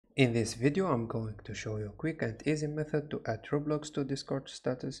In this video, I'm going to show you a quick and easy method to add Roblox to Discord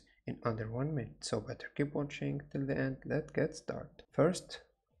status in under 1 minute, so better keep watching till the end. Let's get started. First,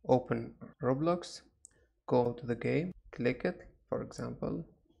 open Roblox, go to the game, click it, for example,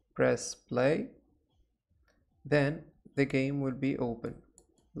 press play, then the game will be open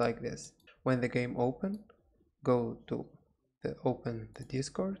like this. When the game open, go to open the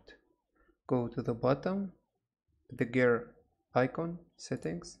Discord, go to the bottom, the gear icon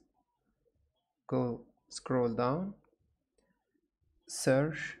settings, go scroll down,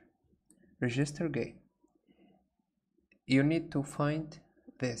 search register game. You need to find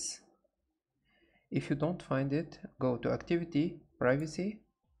this. If you don't find it, go to activity privacy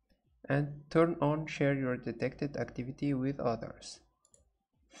and turn on share your detected activity with others,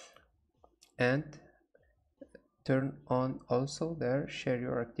 and turn on also there share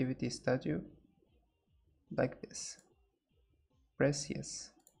your activity studio like this. Press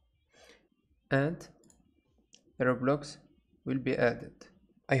yes and the Roblox will be added.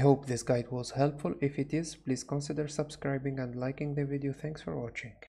 I hope this guide was helpful. If it is, please consider subscribing and liking the video. Thanks for watching.